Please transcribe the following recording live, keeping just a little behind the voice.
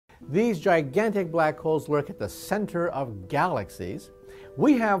These gigantic black holes lurk at the center of galaxies.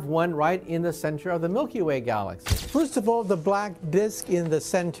 We have one right in the center of the Milky Way galaxy. First of all, the black disk in the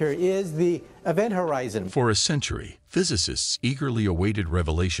center is the event horizon. For a century, physicists eagerly awaited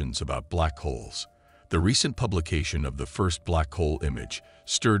revelations about black holes. The recent publication of the first black hole image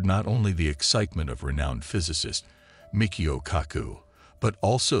stirred not only the excitement of renowned physicist Michio Kaku, but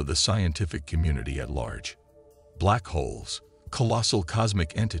also the scientific community at large. Black holes, colossal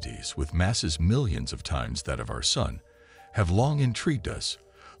cosmic entities with masses millions of times that of our Sun, have long intrigued us,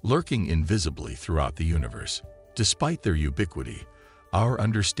 lurking invisibly throughout the universe. Despite their ubiquity, our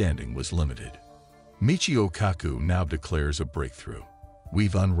understanding was limited. Michio Kaku now declares a breakthrough.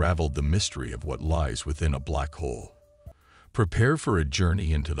 We've unraveled the mystery of what lies within a black hole. Prepare for a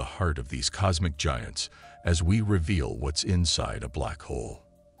journey into the heart of these cosmic giants as we reveal what's inside a black hole.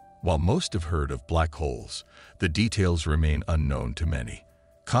 While most have heard of black holes, the details remain unknown to many.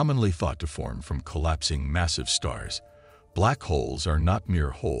 Commonly thought to form from collapsing massive stars, black holes are not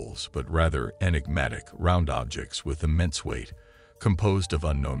mere holes, but rather enigmatic, round objects with immense weight, composed of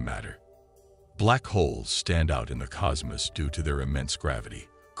unknown matter. Black holes stand out in the cosmos due to their immense gravity,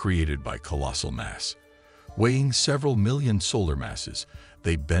 created by colossal mass. Weighing several million solar masses,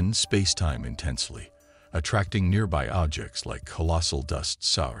 they bend space-time intensely, attracting nearby objects like colossal dust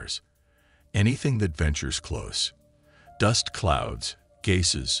showers. Anything that ventures close, dust clouds,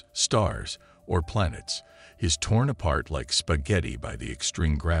 gases, stars, or planets, is torn apart like spaghetti by the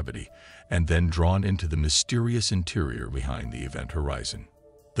extreme gravity and then drawn into the mysterious interior behind the event horizon.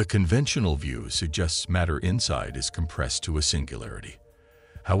 The conventional view suggests matter inside is compressed to a singularity.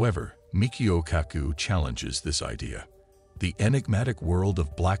 However, Michio Kaku challenges this idea. The enigmatic world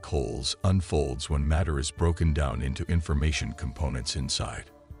of black holes unfolds when matter is broken down into information components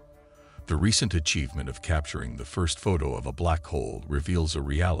inside. The recent achievement of capturing the first photo of a black hole reveals a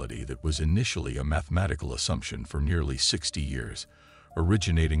reality that was initially a mathematical assumption for nearly 60 years,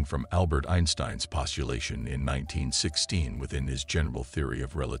 originating from Albert Einstein's postulation in 1916 within his general theory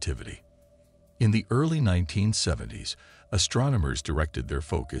of relativity. In the early 1970s, astronomers directed their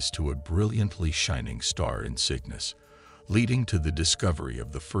focus to a brilliantly shining star in Cygnus, leading to the discovery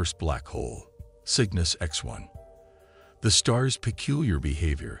of the first black hole, Cygnus X1. The star's peculiar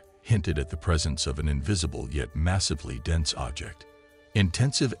behavior hinted at the presence of an invisible yet massively dense object.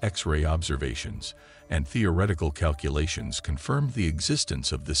 Intensive X-ray observations and theoretical calculations confirmed the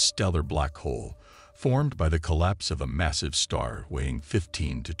existence of this stellar black hole, formed by the collapse of a massive star weighing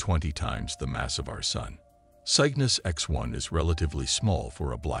 15 to 20 times the mass of our Sun. Cygnus X1 is relatively small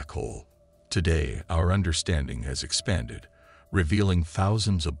for a black hole. Today, our understanding has expanded, revealing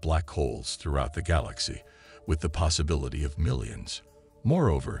thousands of black holes throughout the galaxy, with the possibility of millions.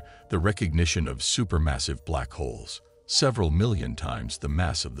 Moreover, the recognition of supermassive black holes, several million times the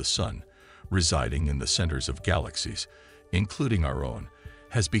mass of the Sun, residing in the centers of galaxies, including our own,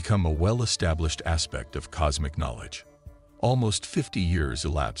 has become a well-established aspect of cosmic knowledge. Almost 50 years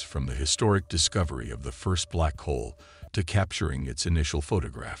elapsed from the historic discovery of the first black hole to capturing its initial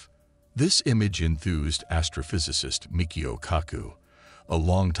photograph. This image enthused astrophysicist Michio Kaku, a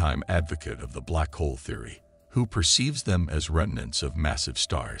longtime advocate of the black hole theory, who perceives them as remnants of massive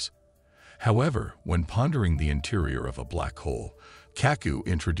stars. However, when pondering the interior of a black hole, Kaku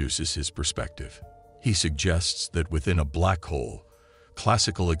introduces his perspective. He suggests that within a black hole,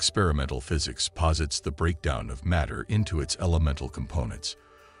 classical experimental physics posits the breakdown of matter into its elemental components.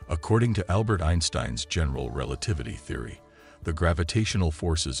 According to Albert Einstein's general relativity theory, the gravitational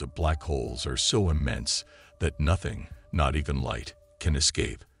forces of black holes are so immense that nothing, not even light, can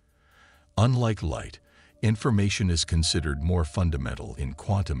escape. Unlike light, information is considered more fundamental in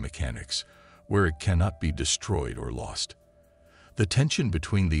quantum mechanics, where it cannot be destroyed or lost. The tension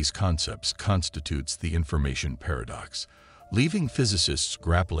between these concepts constitutes the information paradox, leaving physicists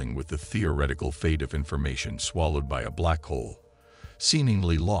grappling with the theoretical fate of information swallowed by a black hole,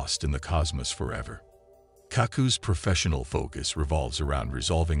 seemingly lost in the cosmos forever. Kaku's professional focus revolves around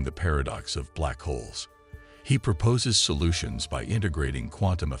resolving the paradox of black holes. He proposes solutions by integrating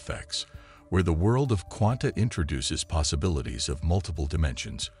quantum effects, where the world of quanta introduces possibilities of multiple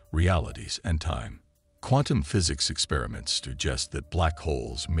dimensions, realities, and time. Quantum physics experiments suggest that black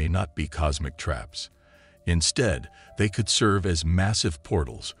holes may not be cosmic traps. Instead, they could serve as massive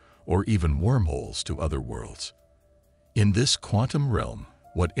portals or even wormholes to other worlds. In this quantum realm,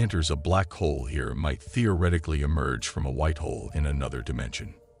 what enters a black hole here might theoretically emerge from a white hole in another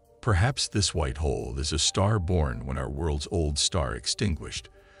dimension. Perhaps this white hole is a star born when our world's old star extinguished,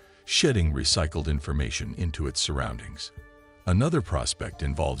 shedding recycled information into its surroundings. Another prospect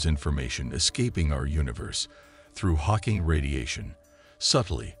involves information escaping our universe through Hawking radiation,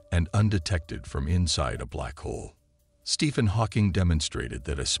 subtly and undetected from inside a black hole. Stephen Hawking demonstrated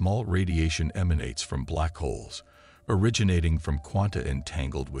that a small radiation emanates from black holes, originating from quanta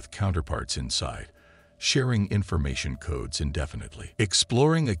entangled with counterparts inside, sharing information codes indefinitely.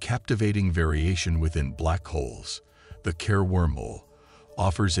 Exploring a captivating variation within black holes, the Kerr wormhole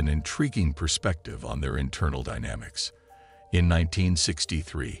offers an intriguing perspective on their internal dynamics. In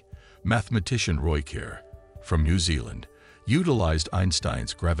 1963, mathematician Roy Kerr, from New Zealand, utilized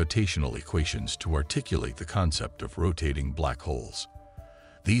Einstein's gravitational equations to articulate the concept of rotating black holes.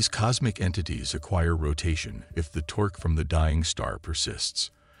 These cosmic entities acquire rotation if the torque from the dying star persists.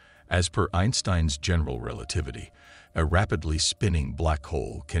 As per Einstein's general relativity, a rapidly spinning black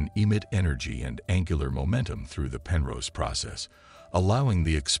hole can emit energy and angular momentum through the Penrose process, allowing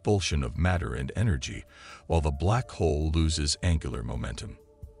the expulsion of matter and energy, while the black hole loses angular momentum.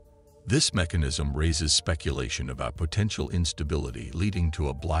 This mechanism raises speculation about potential instability leading to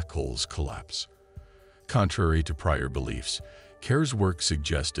a black hole's collapse. Contrary to prior beliefs, Kerr's work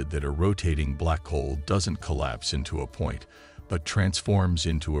suggested that a rotating black hole doesn't collapse into a point, but transforms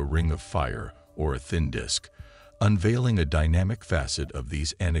into a ring of fire or a thin disk, unveiling a dynamic facet of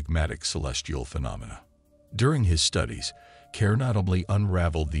these enigmatic celestial phenomena. During his studies, Kerr not only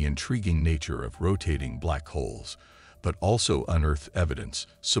unraveled the intriguing nature of rotating black holes, but also unearthed evidence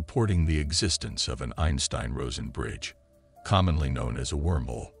supporting the existence of an Einstein-Rosen bridge, commonly known as a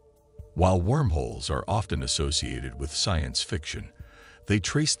wormhole. While wormholes are often associated with science fiction, they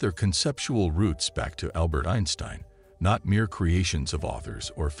trace their conceptual roots back to Albert Einstein, not mere creations of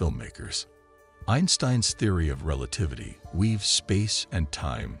authors or filmmakers. Einstein's theory of relativity weaves space and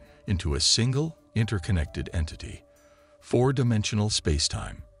time into a single, interconnected entity, four-dimensional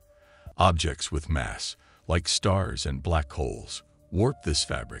spacetime. Objects with mass, like stars and black holes, warp this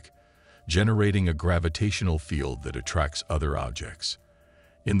fabric, generating a gravitational field that attracts other objects.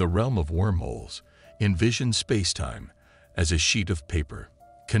 In the realm of wormholes, envision spacetime as a sheet of paper.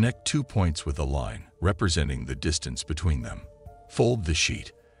 Connect 2 points with a line representing the distance between them. Fold the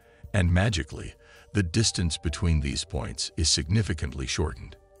sheet, and magically, the distance between these points is significantly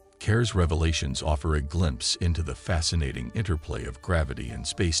shortened. Kerr's revelations offer a glimpse into the fascinating interplay of gravity and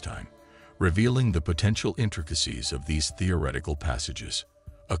spacetime, revealing the potential intricacies of these theoretical passages.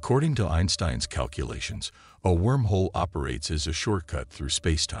 According to Einstein's calculations, a wormhole operates as a shortcut through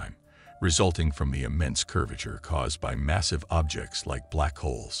spacetime, resulting from the immense curvature caused by massive objects like black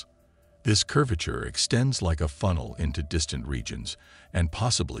holes. This curvature extends like a funnel into distant regions and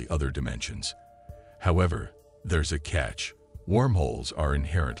possibly other dimensions. However, there's a catch. Wormholes are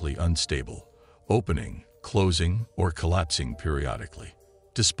inherently unstable, opening, closing, or collapsing periodically.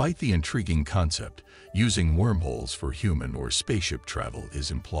 Despite the intriguing concept, using wormholes for human or spaceship travel is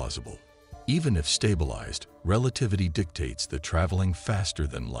implausible. Even if stabilized, relativity dictates that traveling faster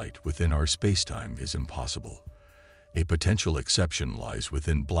than light within our spacetime is impossible. A potential exception lies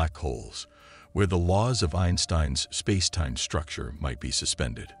within black holes, where the laws of Einstein's spacetime structure might be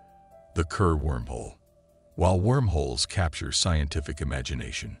suspended. The Kerr wormhole. While wormholes capture scientific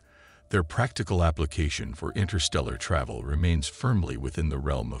imagination, their practical application for interstellar travel remains firmly within the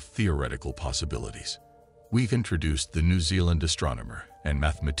realm of theoretical possibilities. We've introduced the New Zealand astronomer and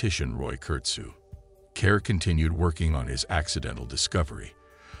mathematician Roy Kerr. Kerr continued working on his accidental discovery,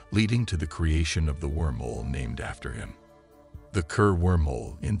 leading to the creation of the wormhole named after him. The Kerr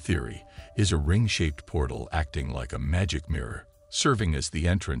wormhole, in theory, is a ring-shaped portal acting like a magic mirror, serving as the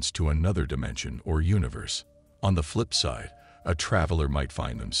entrance to another dimension or universe. On the flip side, a traveler might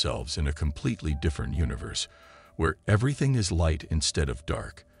find themselves in a completely different universe, where everything is light instead of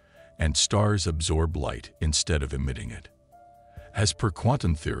dark, and stars absorb light instead of emitting it. As per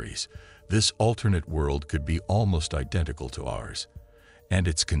quantum theories, this alternate world could be almost identical to ours, and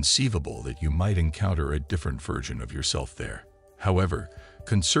it's conceivable that you might encounter a different version of yourself there. However,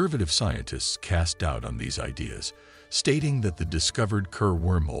 conservative scientists cast doubt on these ideas, stating that the discovered Kerr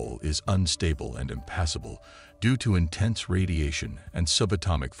wormhole is unstable and impassable due to intense radiation and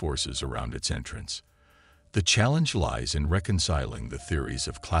subatomic forces around its entrance. The challenge lies in reconciling the theories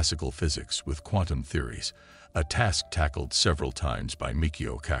of classical physics with quantum theories, a task tackled several times by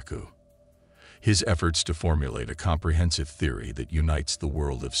Michio Kaku. His efforts to formulate a comprehensive theory that unites the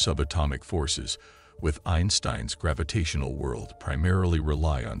world of subatomic forces with Einstein's gravitational world primarily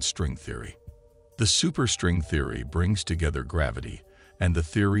rely on string theory. The superstring theory brings together gravity and the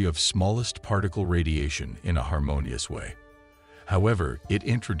theory of smallest particle radiation in a harmonious way. However, it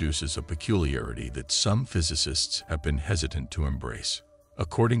introduces a peculiarity that some physicists have been hesitant to embrace.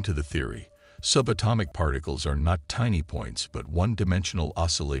 According to the theory, subatomic particles are not tiny points but one-dimensional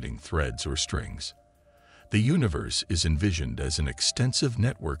oscillating threads or strings. The universe is envisioned as an extensive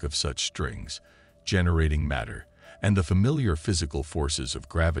network of such strings, generating matter and the familiar physical forces of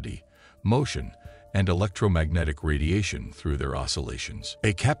gravity, motion, and electromagnetic radiation through their oscillations.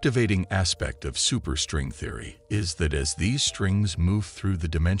 A captivating aspect of superstring theory is that as these strings move through the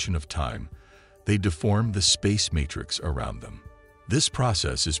dimension of time, they deform the space matrix around them. This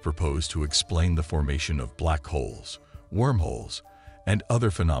process is proposed to explain the formation of black holes, wormholes, and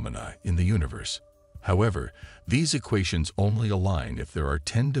other phenomena in the universe. However, these equations only align if there are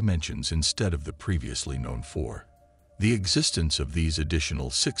 10 dimensions instead of the previously known 4. The existence of these additional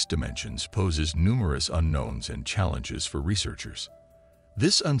 6 dimensions poses numerous unknowns and challenges for researchers.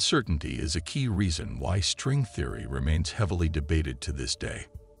 This uncertainty is a key reason why string theory remains heavily debated to this day.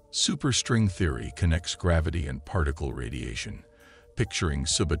 Superstring theory connects gravity and particle radiation, picturing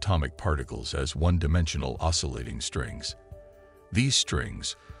subatomic particles as one-dimensional oscillating strings. These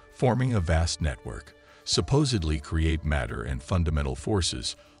strings, forming a vast network, supposedly create matter and fundamental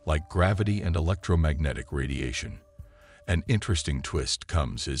forces like gravity and electromagnetic radiation. An interesting twist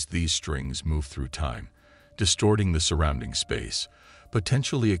comes as these strings move through time, distorting the surrounding space,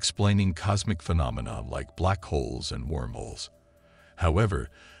 potentially explaining cosmic phenomena like black holes and wormholes. However,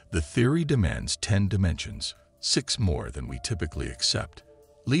 the theory demands 10 dimensions, 6 more than we typically accept,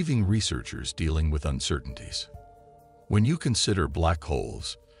 leaving researchers dealing with uncertainties. When you consider black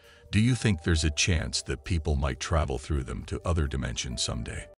holes, do you think there's a chance that people might travel through them to other dimensions someday?